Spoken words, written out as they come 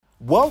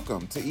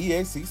Welcome to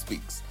EAC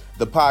Speaks,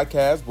 the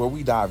podcast where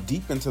we dive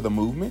deep into the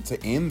movement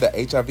to end the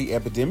HIV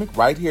epidemic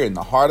right here in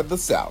the heart of the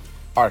South,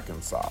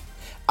 Arkansas.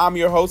 I'm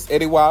your host,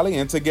 Eddie Wiley,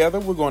 and together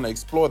we're going to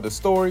explore the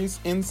stories,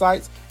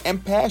 insights,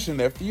 and passion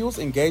that fuels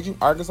engaging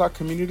Arkansas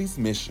community's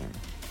mission.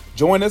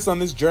 Join us on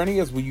this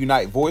journey as we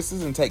unite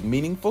voices and take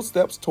meaningful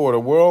steps toward a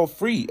world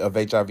free of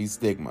HIV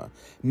stigma.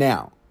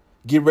 Now,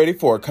 get ready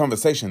for a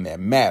conversation that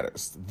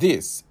matters.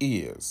 This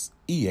is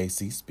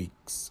EAC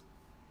Speaks.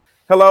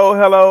 Hello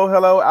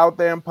out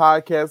there in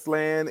podcast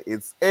land.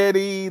 It's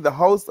Eddie, the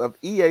host of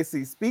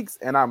EAC Speaks,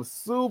 and I'm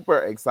super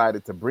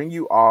excited to bring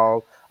you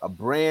all a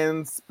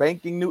brand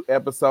spanking new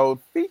episode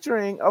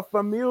featuring a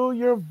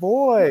familiar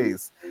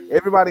voice.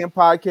 Everybody in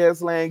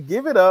podcast land,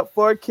 give it up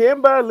for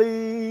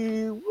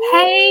Kimberly. Woo!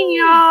 Hey,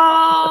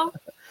 y'all.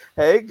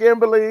 Hey,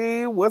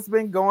 Kimberly. What's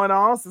been going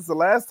on since the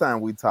last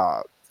time we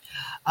talked?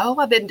 Oh,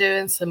 I've been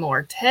doing some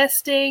more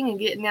testing and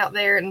getting out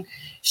there and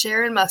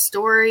sharing my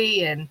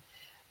story and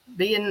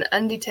being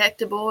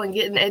undetectable and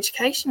getting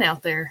education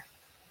out there.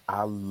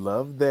 I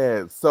love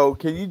that. So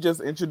can you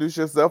just introduce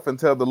yourself and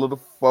tell the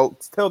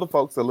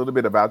folks a little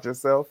bit about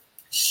yourself?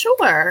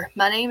 Sure.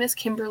 My name is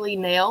Kimberly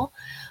Nail.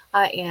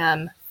 I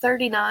am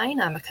 39.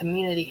 I'm a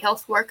community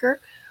health worker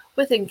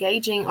with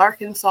Engaging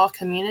Arkansas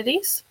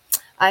Communities.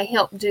 I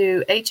help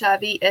do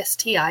HIV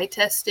STI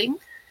testing.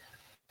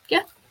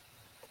 Yeah.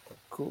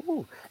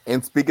 Cool.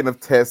 And speaking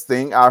of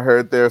testing, I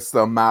heard there's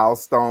some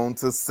milestone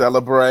to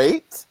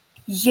celebrate.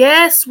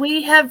 Yes,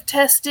 we have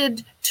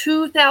tested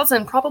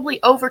 2,000,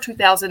 probably over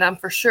 2,000, I'm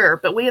for sure,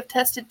 but we have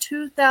tested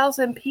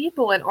 2,000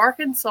 people in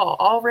Arkansas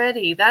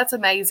already. That's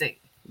amazing.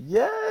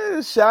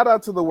 Yes, shout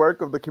out to the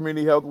work of the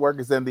community health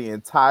workers and the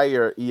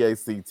entire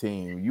EAC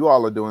team. You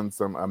all are doing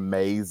some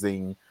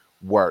amazing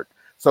work.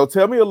 So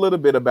tell me a little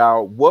bit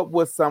about what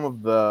was some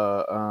of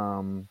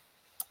the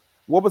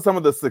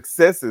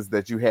successes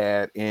that you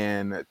had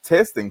in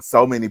testing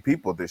so many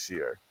people this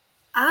year?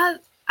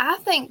 I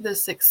think the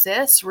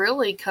success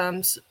really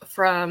comes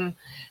from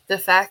the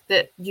fact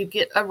that you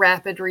get a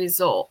rapid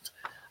result.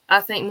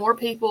 I think more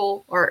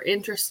people are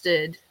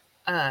interested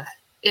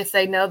if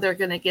they know they're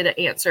going to get an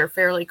answer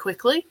fairly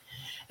quickly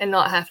and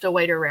not have to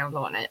wait around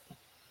on it.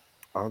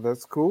 Oh,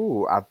 that's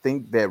cool. I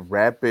think that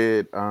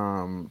rapid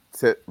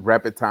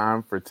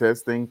time for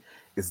testing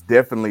is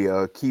definitely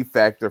a key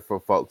factor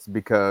for folks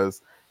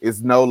because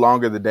it's no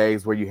longer the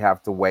days where you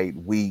have to wait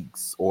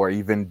weeks or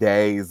even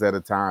days at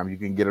a time. You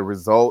can get a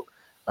result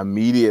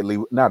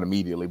not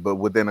immediately, but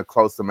within a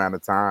close amount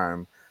of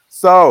time.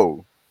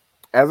 So,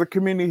 as a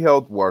community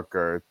health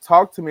worker,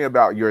 talk to me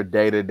about your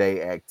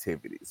day-to-day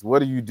activities. What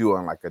do you do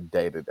on like a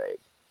day-to-day?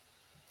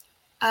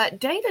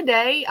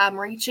 Day-to-day, I'm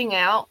reaching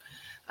out,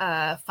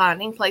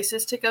 finding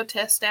places to go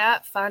test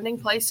at, finding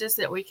places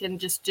that we can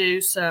just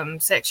do some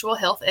sexual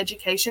health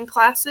education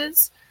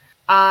classes.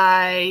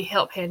 I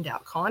help hand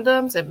out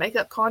condoms and make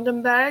up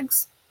condom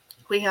bags.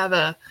 We have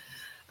a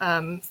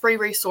free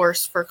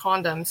resource for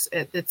condoms.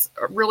 It's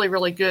really,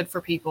 really good for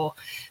people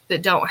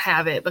that don't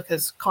have it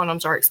because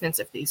condoms are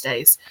expensive these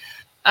days.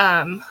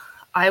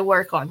 I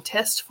work on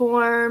test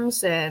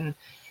forms and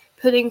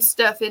putting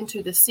stuff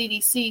into the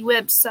CDC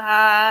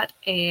website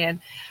and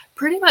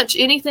pretty much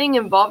anything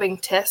involving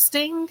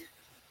testing,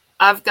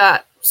 I've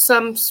got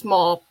some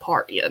small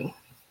part in.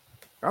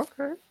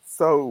 Okay.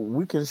 So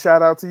we can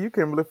shout out to you,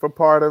 Kimberly, for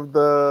part of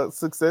the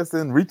success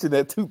in reaching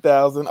that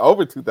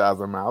over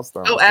 2,000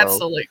 milestone. Oh,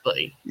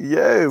 absolutely. So,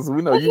 yes,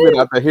 we know you've been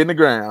out there hitting the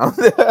ground.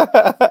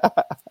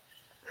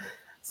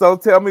 So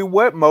tell me,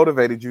 what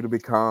motivated you to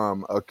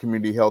become a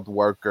community health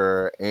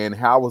worker and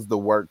how was the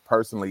work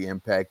personally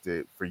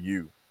impacted for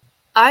you?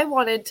 I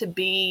wanted to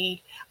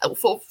be,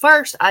 well,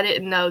 first, I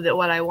didn't know that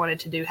what I wanted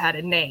to do had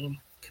a name,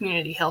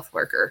 community health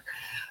worker.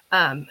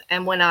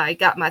 And when I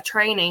got my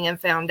training and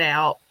found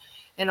out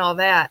and all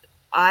that,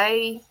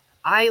 I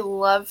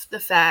love the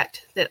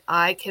fact that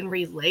I can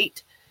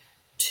relate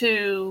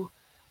to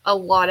a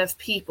lot of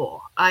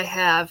people. I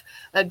have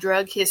a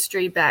drug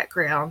history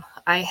background.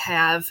 I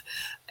have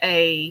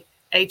a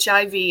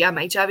HIV. I'm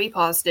HIV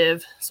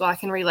positive, so I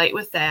can relate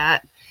with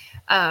that.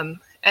 And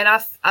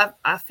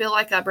I feel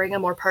like I bring a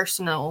more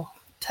personal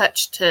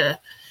touch to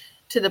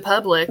the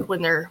public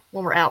when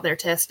we're out there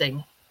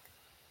testing.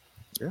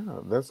 Yeah,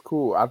 that's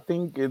cool. I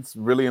think it's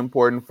really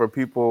important for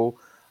people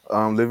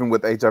living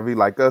with HIV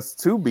like us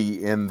to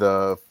be in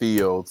the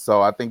field.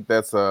 So I think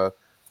that's a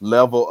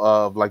level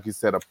of, like you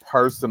said, a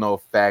personal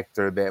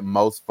factor that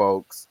most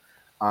folks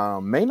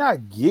may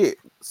not get.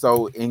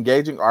 So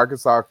engaging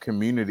Arkansas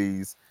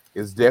communities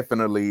is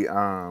definitely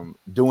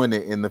doing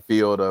it in the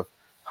field of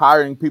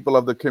hiring people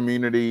of the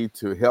community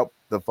to help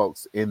the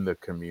folks in the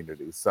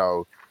community.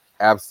 So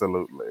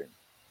absolutely.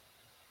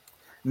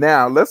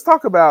 Now, let's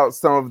talk about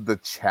some of the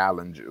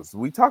challenges.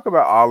 We talk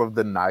about all of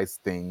the nice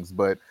things,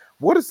 but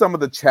what are some of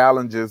the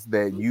challenges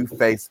that you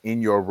face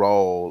in your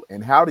role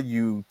and how do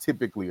you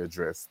typically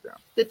address them?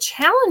 The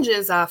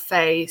challenges I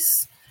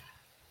face,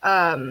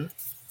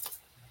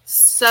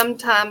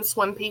 sometimes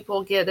when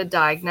people get a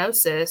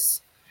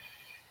diagnosis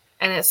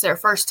and it's their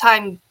first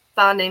time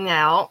finding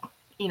out,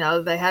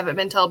 they haven't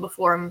been told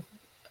before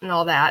and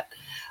all that,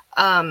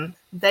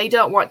 they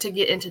don't want to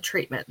get into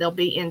treatment. They'll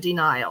be in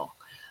denial.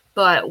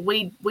 But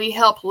we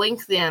help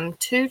link them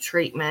to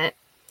treatment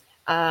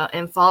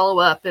and follow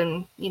up.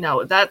 And,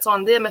 that's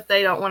on them if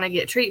they don't want to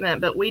get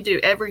treatment. But we do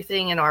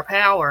everything in our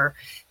power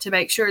to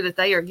make sure that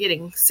they are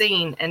getting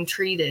seen and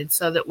treated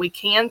so that we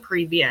can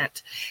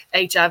prevent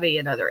HIV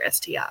and other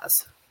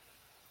STIs.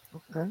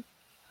 Okay.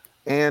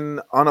 And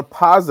on a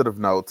positive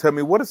note, tell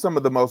me, what are some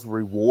of the most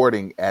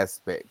rewarding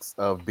aspects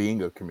of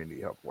being a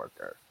community health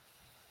worker?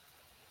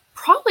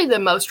 Probably the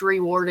most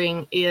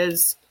rewarding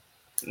is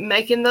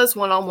making those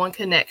one-on-one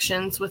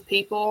connections with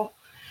people.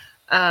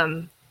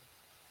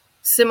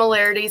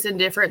 Similarities and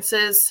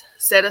differences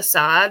set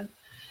aside,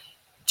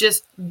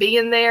 just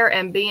being there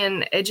and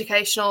being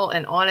educational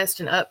and honest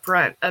and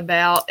upfront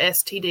about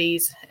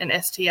STDs and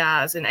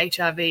STIs and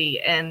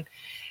HIV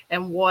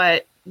and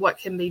what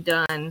can be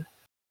done.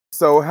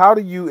 So how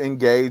do you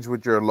engage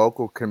with your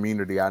local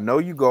community? I know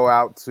you go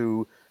out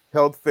to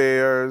health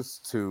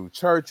fairs, to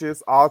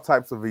churches, all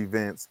types of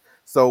events.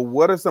 So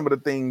what are some of the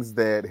things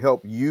that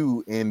help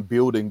you in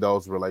building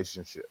those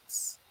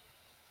relationships?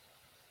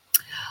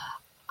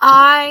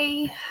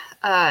 I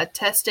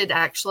tested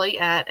actually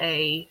at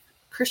a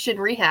Christian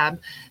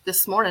rehab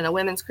this morning, a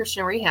women's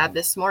Christian rehab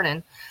this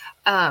morning.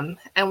 And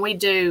we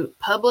do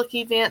public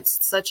events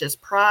such as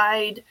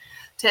Pride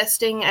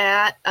testing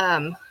at,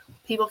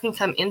 people can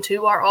come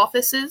into our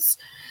offices.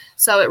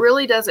 So it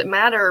really doesn't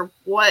matter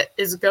what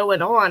is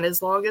going on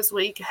as long as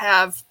we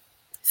have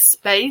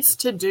space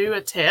to do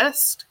a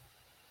test,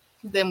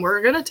 then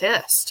we're going to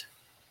test.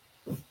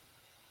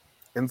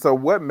 And so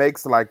what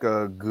makes like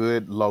a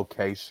good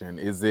location?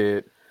 Is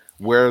it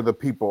where the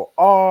people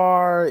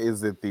are?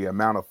 Is it the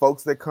amount of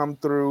folks that come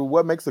through?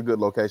 What makes a good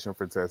location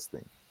for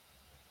testing?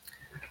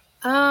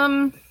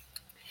 Probably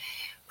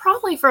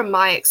from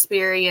my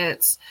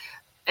experience,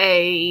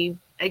 a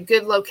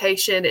good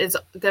location is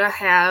going to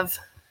have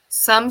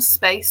some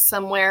space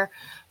somewhere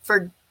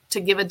to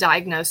give a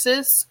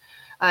diagnosis,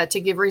 to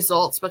give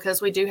results,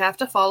 because we do have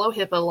to follow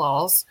HIPAA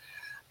laws,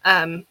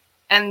 and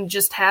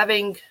just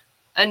having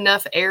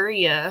enough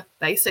area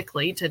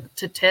basically to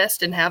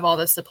test and have all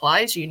the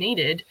supplies you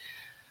needed.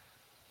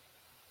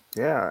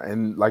 Yeah,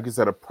 and like you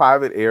said, a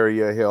private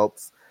area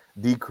helps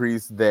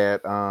decrease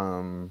that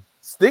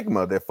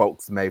stigma that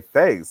folks may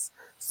face.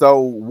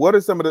 So what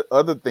are some of the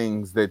other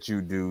things that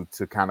you do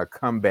to kind of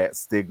combat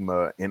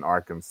stigma in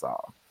Arkansas?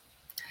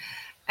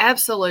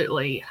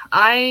 Absolutely.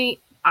 I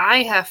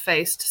have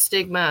faced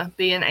stigma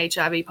being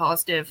HIV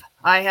positive.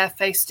 I have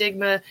faced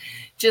stigma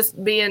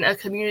just being a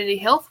community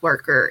health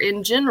worker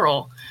in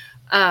general.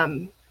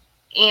 And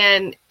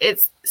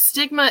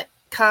stigma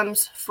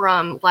comes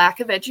from lack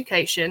of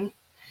education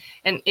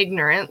and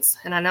ignorance.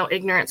 And I know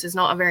ignorance is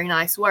not a very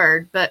nice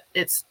word, but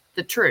it's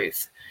the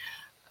truth.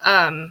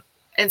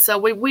 And so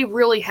we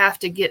really have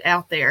to get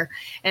out there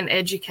and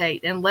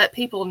educate and let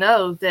people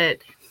know that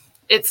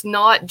it's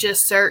not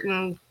just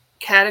certain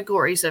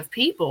categories of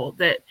people,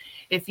 that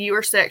if you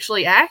are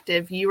sexually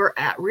active, you are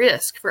at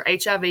risk for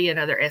HIV and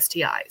other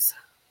STIs.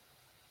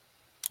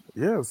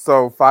 Yeah,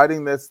 so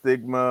fighting that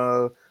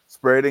stigma,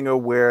 spreading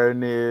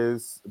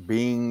awareness,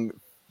 being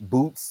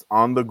boots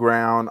on the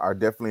ground are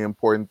definitely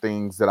important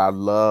things that I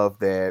love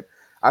that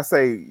I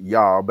say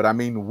y'all, but I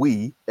mean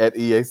we at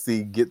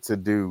EAC get to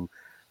do.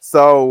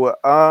 So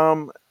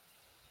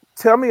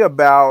tell me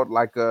about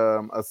like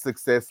a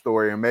success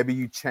story, and maybe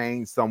you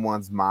change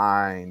someone's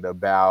mind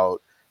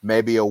about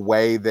maybe a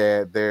way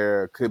that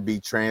there could be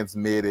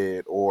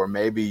transmitted, or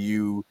maybe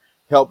you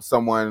help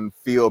someone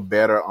feel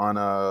better on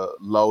a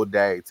low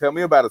day. Tell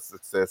me about a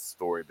success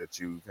story that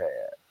you've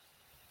had.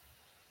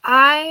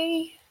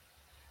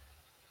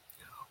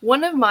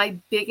 One of my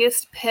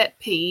biggest pet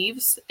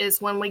peeves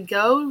is when we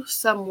go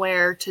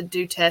somewhere to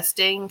do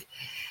testing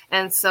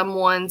and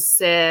someone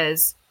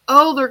says,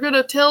 "Oh, they're going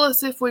to tell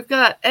us if we've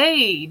got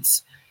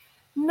AIDS."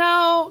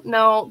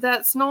 No,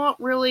 that's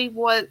not really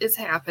what is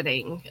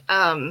happening.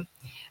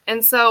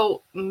 And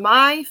so one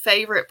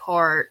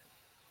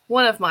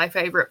of my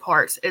favorite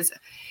parts is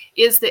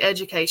the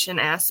education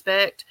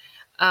aspect,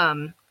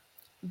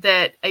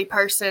 that a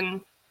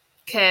person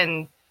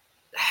can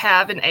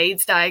have an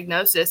AIDS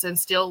diagnosis and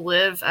still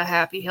live a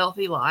happy,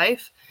 healthy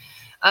life.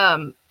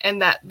 And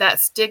that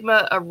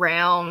stigma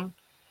around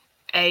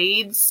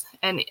AIDS,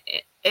 and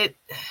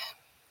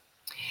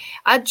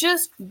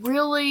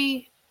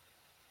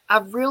I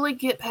really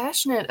get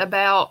passionate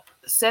about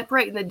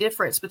separating the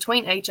difference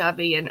between HIV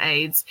and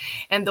AIDS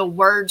and the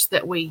words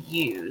that we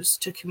use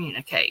to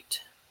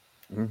communicate.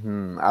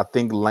 I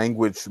think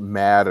language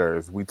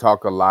matters. We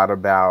talk a lot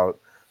about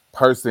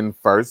person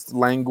first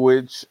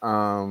language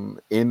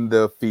in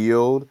the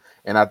field.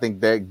 And I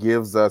think that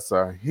gives us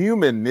a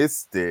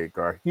humanistic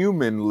or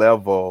human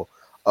level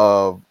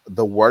of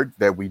the work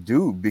that we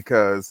do,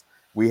 because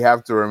we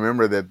have to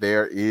remember that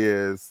there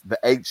is the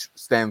H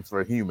stands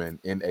for human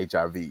in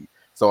HIV.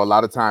 So a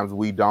lot of times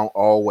we don't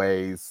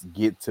always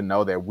get to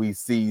know that. We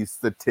see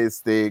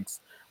statistics,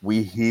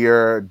 we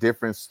hear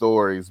different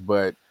stories,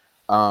 but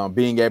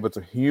being able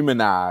to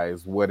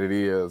humanize what it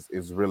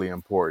is really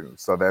important.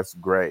 So that's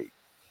great.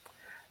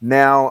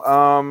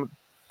 Now,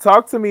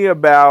 talk to me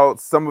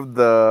about some of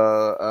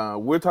the,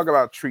 we'll talk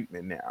about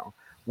treatment now.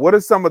 What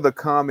are some of the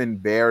common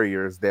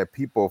barriers that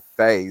people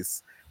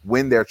face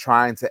when they're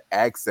trying to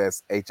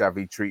access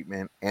HIV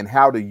treatment, and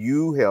how do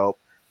you help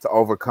to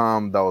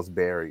overcome those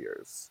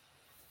barriers?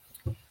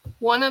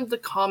 One of the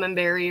common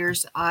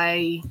barriers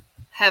I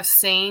have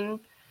seen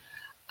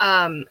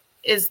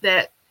is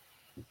that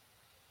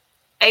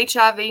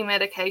HIV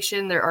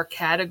medication, there are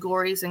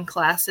categories and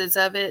classes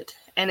of it.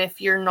 And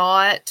if you're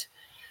not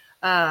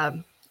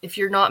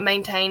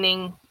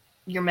maintaining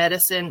your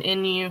medicine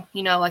in you,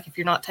 like if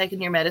you're not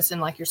taking your medicine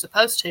like you're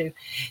supposed to,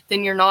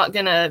 then you're not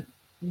going to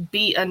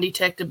be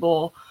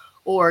undetectable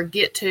or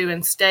get to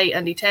and stay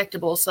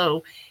undetectable.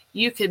 So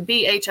you could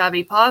be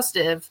HIV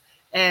positive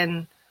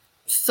and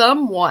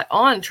somewhat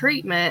on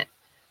treatment,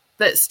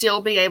 but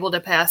still be able to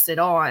pass it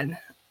on.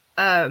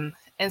 And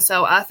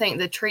so I think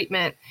the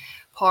treatment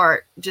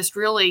part, just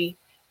really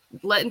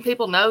letting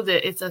people know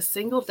that it's a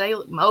single day.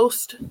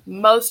 Most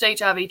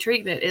HIV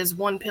treatment is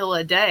 1 pill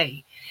a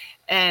day.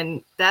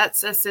 And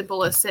that's as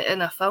simple as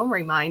setting a phone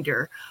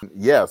reminder.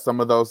 Yeah,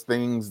 some of those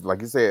things, like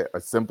you said,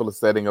 as simple as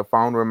setting a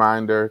phone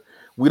reminder.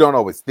 We don't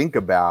always think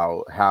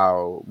about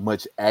how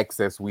much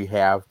access we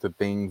have to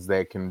things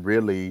that can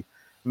really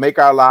make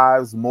our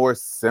lives more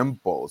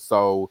simple.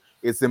 So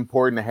it's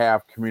important to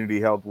have community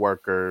health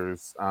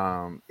workers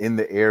in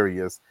the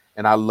areas.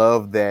 And I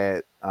love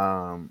that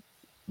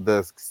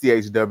the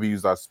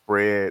CHWs are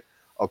spread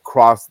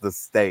across the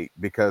state,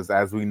 because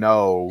as we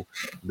know,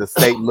 the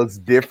state looks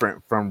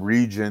different from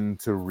region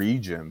to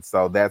region.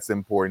 So that's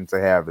important to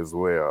have as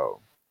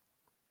well.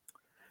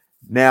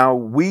 Now,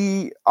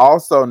 we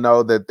also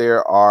know that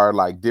there are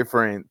like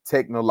different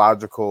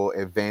technological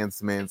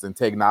advancements, and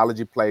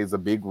technology plays a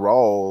big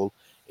role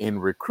in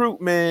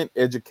recruitment,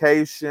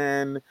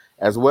 education,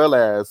 as well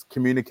as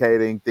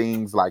communicating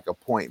things like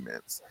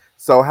appointments.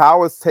 So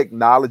how has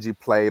technology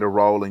played a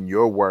role in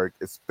your work,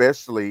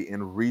 especially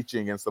in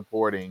reaching and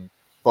supporting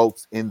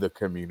folks in the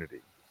community?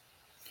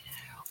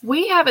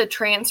 We have a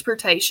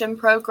transportation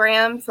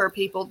program for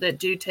people that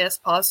do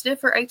test positive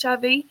for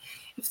HIV.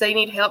 If they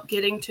need help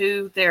getting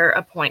to their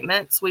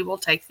appointments, we will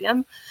take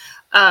them.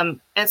 And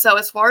so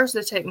as far as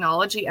the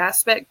technology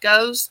aspect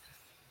goes,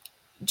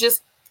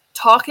 just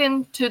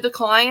talking to the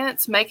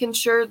clients, making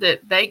sure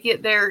that they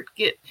get their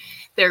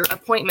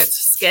appointments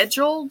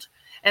scheduled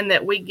and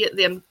that we get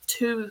them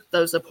to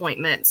those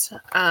appointments.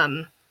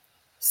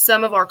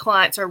 Some of our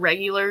clients are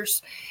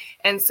regulars,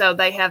 and so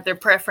they have their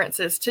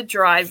preferences to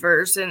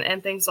drivers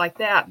and things like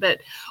that.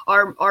 But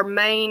our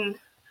main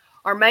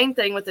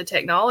thing with the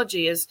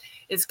technology is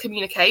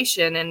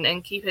communication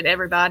and keeping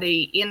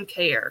everybody in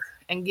care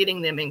and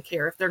getting them in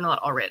care if they're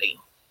not already.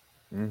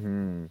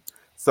 Mm-hmm.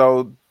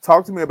 So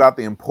talk to me about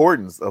the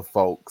importance of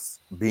folks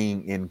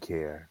being in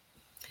care.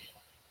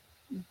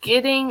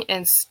 Getting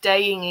and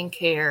staying in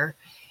care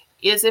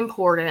is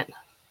important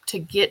to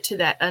get to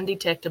that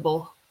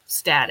undetectable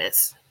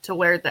status, to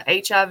where the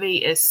HIV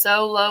is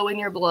so low in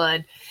your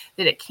blood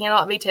that it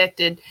cannot be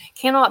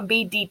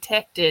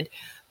detected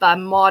by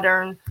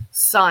modern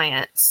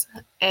science.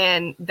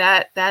 And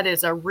that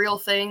is a real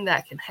thing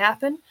that can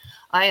happen.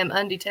 I am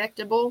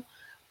undetectable.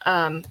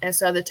 And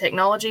so the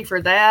technology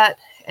for that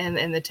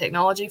and the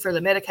technology for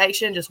the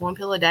medication, just 1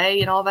 pill a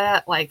day and all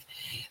that, like,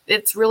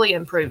 it's really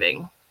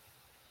improving.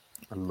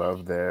 I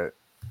love that.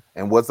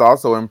 And what's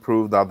also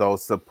improved are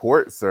those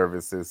support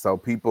services. So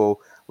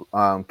people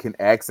can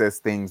access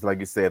things, like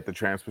you said, the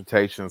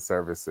transportation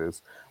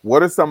services.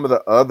 What are some of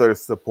the other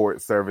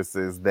support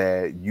services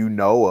that you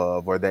know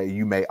of or that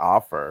you may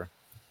offer?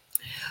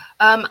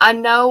 I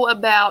know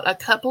about a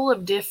couple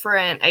of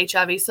different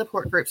HIV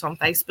support groups on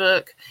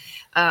Facebook.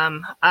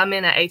 I'm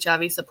in a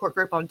HIV support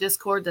group on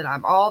Discord that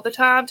I'm all the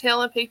time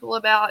telling people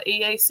about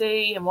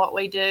EAC and what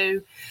we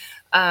do.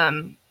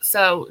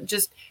 So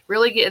just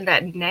really getting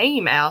that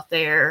name out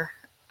there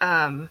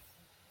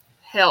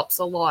helps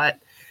a lot.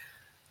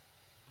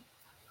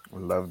 I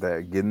love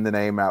that. Getting the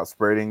name out,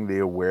 spreading the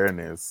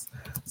awareness.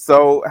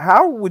 So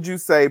how would you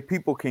say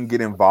people can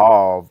get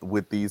involved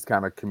with these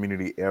kind of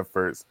community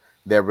efforts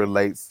that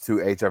relates to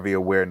HIV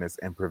awareness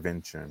and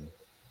prevention?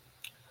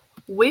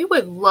 We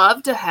would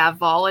love to have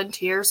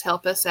volunteers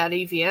help us at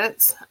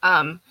events.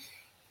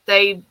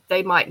 They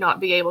might not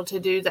be able to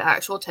do the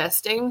actual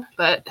testing,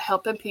 but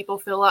helping people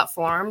fill out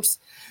forms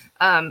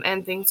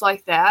and things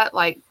like that.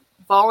 Like,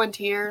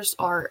 volunteers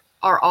are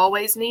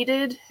always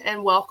needed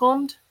and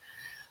welcomed.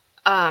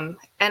 And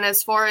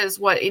as far as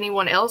what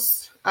anyone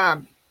else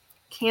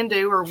can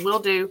do or will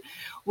do,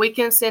 we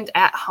can send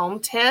at-home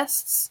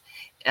tests.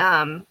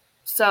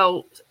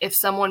 So if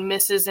someone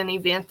misses an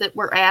event that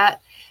we're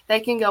at, they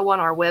can go on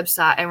our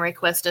website and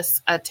request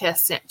a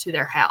test sent to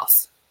their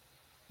house.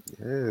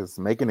 Yes,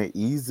 making it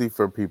easy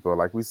for people.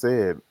 Like we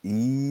said,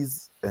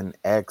 ease and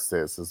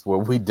access is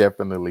what we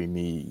definitely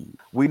need.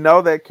 We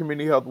know that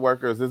community health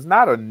workers is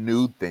not a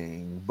new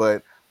thing,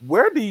 but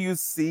where do you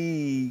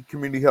see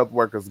community health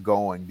workers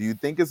going? Do you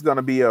think it's going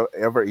to be a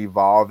ever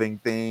evolving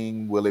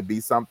thing? Will it be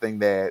something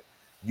that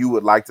you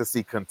would like to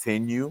see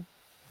continue?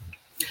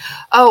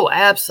 Oh,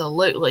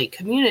 absolutely.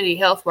 Community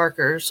health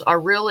workers are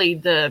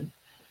really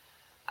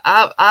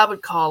I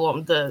would call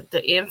them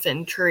the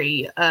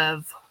infantry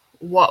of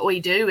what we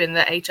do in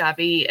the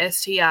HIV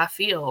STI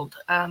field,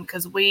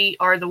 because we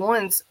are the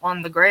ones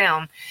on the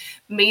ground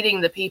meeting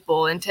the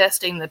people and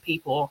testing the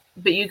people.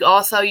 But you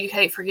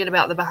can't forget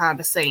about the behind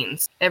the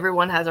scenes.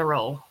 Everyone has a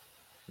role.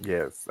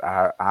 Yes,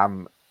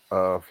 I'm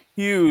a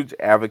huge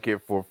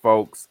advocate for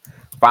folks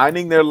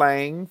finding their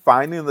lane,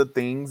 finding the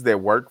things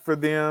that work for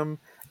them,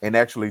 and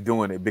actually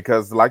doing it.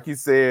 Because, like you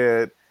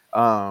said,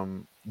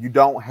 you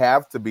don't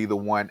have to be the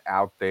one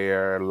out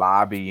there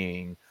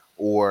lobbying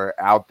or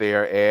out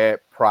there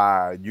at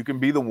Pride. You can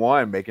be the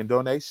one making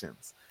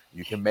donations.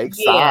 You can make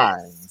Yes.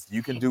 signs.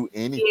 You can do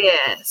anything.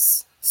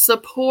 Yes.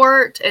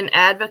 Support and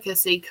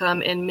advocacy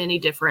come in many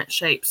different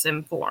shapes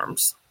and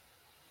forms.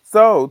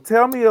 So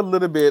tell me a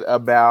little bit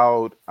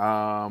about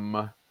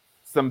some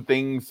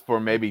things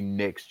for maybe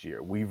next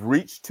year. We've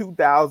reached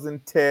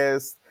 2,000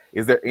 tests.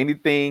 Is there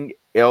anything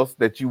else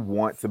that you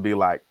want to be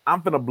like,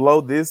 I'm going to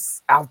blow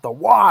this out the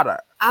water?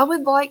 I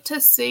would like to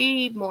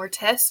see more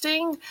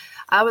testing.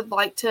 I would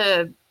like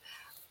to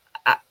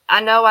I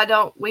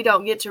know we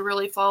don't get to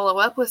really follow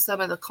up with some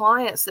of the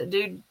clients that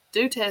do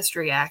test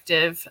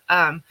reactive,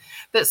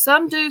 but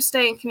some do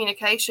stay in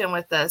communication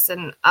with us,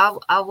 and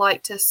I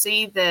like to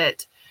see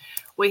that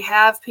we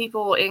have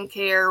people in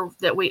care,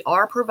 that we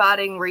are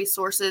providing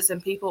resources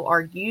and people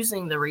are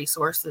using the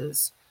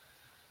resources.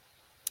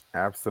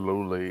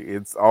 Absolutely.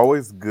 It's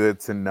always good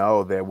to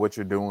know that what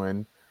you're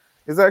doing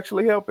is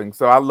actually helping.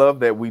 So I love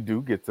that we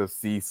do get to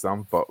see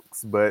some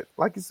folks. But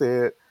like you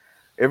said,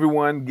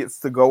 everyone gets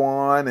to go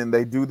on and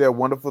they do their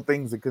wonderful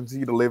things and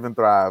continue to live and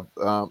thrive.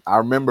 I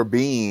remember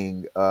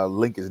being a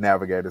linkage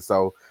navigator.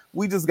 So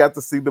we just got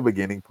to see the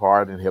beginning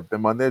part and help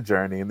them on their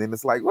journey. And then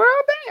it's like, well,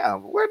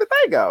 damn, where did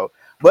they go?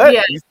 But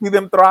Yeah, you see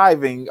them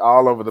thriving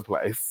all over the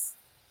place.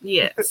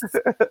 yes.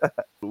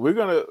 We're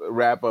going to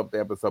wrap up the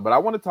episode, but I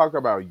want to talk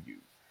about you.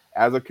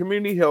 As a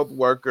community health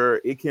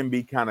worker, it can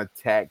be kind of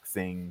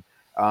taxing.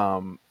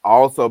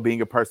 Also,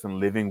 being a person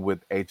living with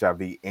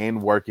HIV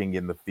and working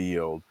in the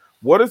field,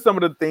 what are some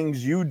of the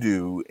things you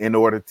do in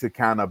order to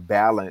kind of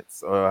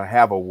balance or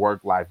have a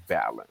work-life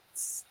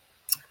balance?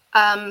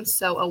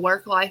 So a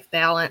work-life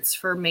balance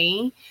for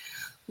me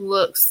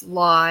looks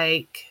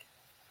like,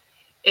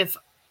 if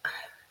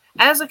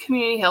as a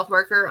community health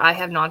worker, I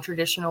have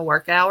non-traditional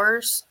work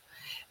hours,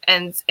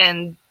 and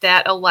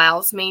that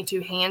allows me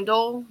to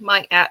handle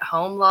my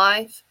at-home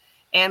life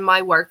and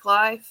my work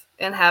life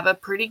and have a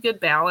pretty good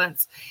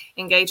balance.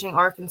 Engaging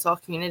Arkansas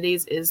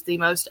Communities is the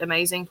most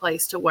amazing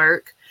place to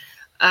work.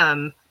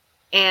 And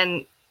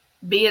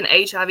being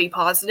HIV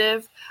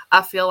positive,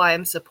 I feel I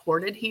am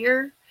supported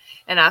here,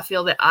 and I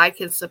feel that I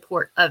can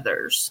support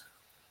others.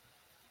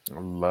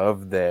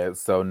 Love that.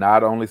 So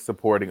not only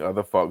supporting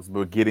other folks,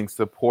 but getting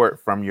support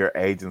from your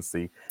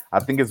agency. I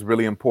think it's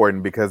really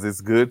important because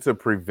it's good to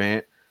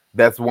prevent.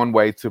 That's one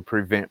way to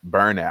prevent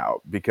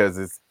burnout because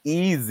it's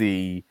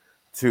easy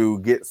to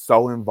get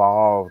so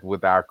involved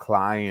with our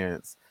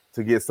clients,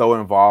 to get so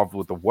involved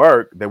with the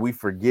work that we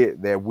forget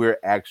that we're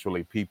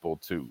actually people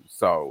too.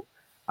 So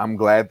I'm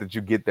glad that you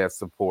get that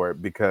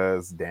support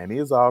because Danny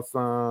is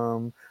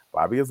awesome.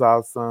 Bobby is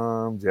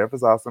awesome. Jeff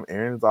is awesome.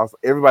 Aaron is awesome.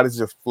 Everybody's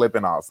just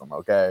flipping awesome.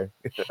 Okay.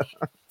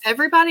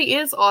 Everybody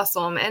is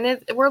awesome, and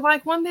we're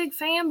like one big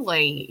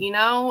family.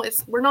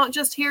 We're not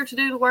just here to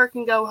do the work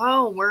and go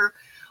home.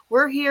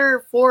 We're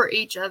here for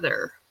each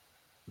other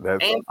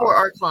That's and for awesome.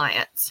 our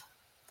clients.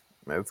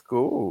 That's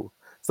cool.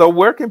 So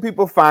where can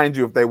people find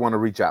you if they want to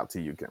reach out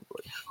to you,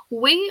 Kimberly?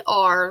 We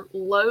are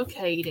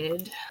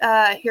located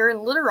here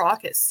in Little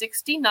Rock at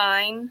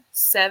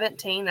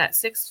 6917. That's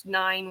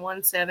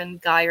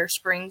 6917 Geyer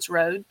Springs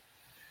Road,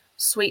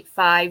 Suite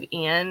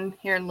 5N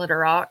here in Little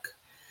Rock.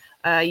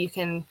 You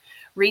can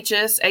reach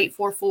us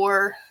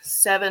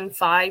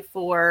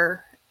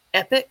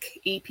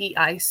 844-754-EPIC,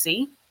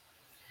 EPIC.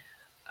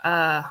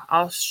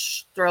 I'll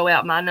throw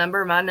out my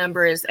number. My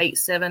number is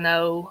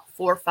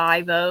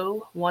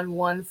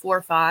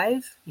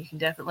 870-450-1145. You can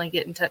definitely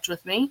get in touch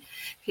with me.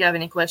 If you have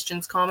any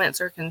questions, comments,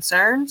 or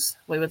concerns,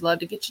 we would love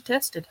to get you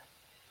tested.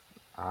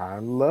 I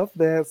love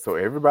that. So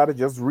everybody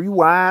just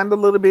rewind a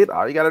little bit.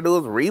 All you got to do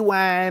is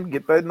rewind,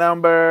 get that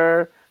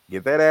number,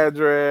 get that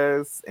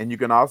address. And you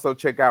can also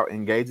check out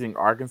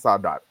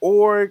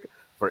engagingarkansas.org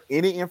for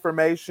any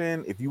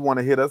information. If you want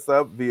to hit us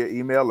up via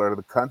email or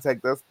the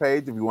contact us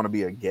page, if you want to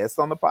be a guest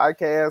on the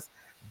podcast,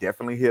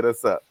 definitely hit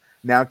us up.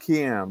 Now,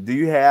 Kim, do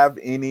you have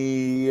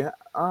any,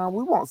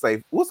 we'll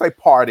say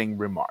parting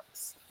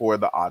remarks for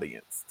the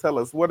audience? Tell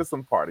us, what are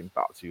some parting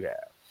thoughts you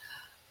have?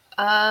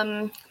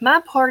 My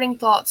parting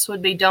thoughts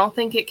would be, don't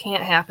think it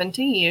can't happen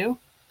to you,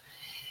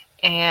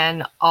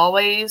 and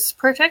always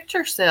protect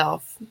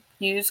yourself.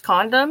 Use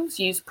condoms,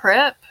 use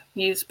PrEP,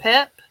 use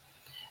PEP,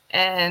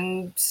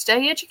 and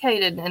stay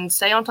educated and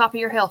stay on top of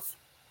your health.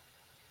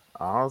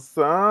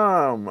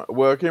 Awesome.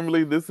 Well,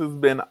 Kimberly, this has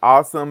been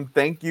awesome.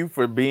 Thank you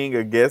for being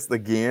a guest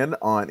again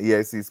on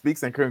EAC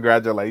Speaks, and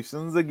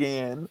congratulations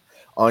again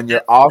on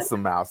your Absolutely.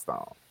 awesome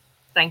milestone.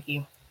 Thank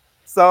you.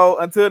 So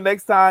until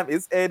next time,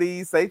 it's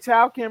Eddie. Say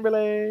ciao,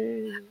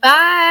 Kimberly.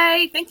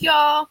 Bye. Thank you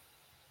all.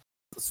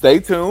 Stay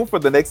tuned for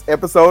the next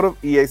episode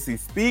of EAC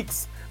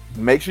Speaks.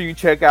 Make sure you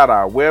check out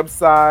our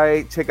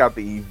website, check out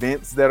the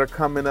events that are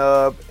coming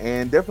up,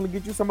 and definitely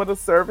get you some of the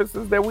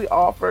services that we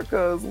offer,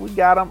 because we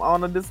got them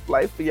on a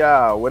display for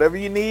y'all. Whatever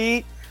you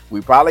need, we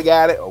probably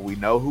got it, or we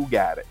know who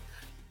got it.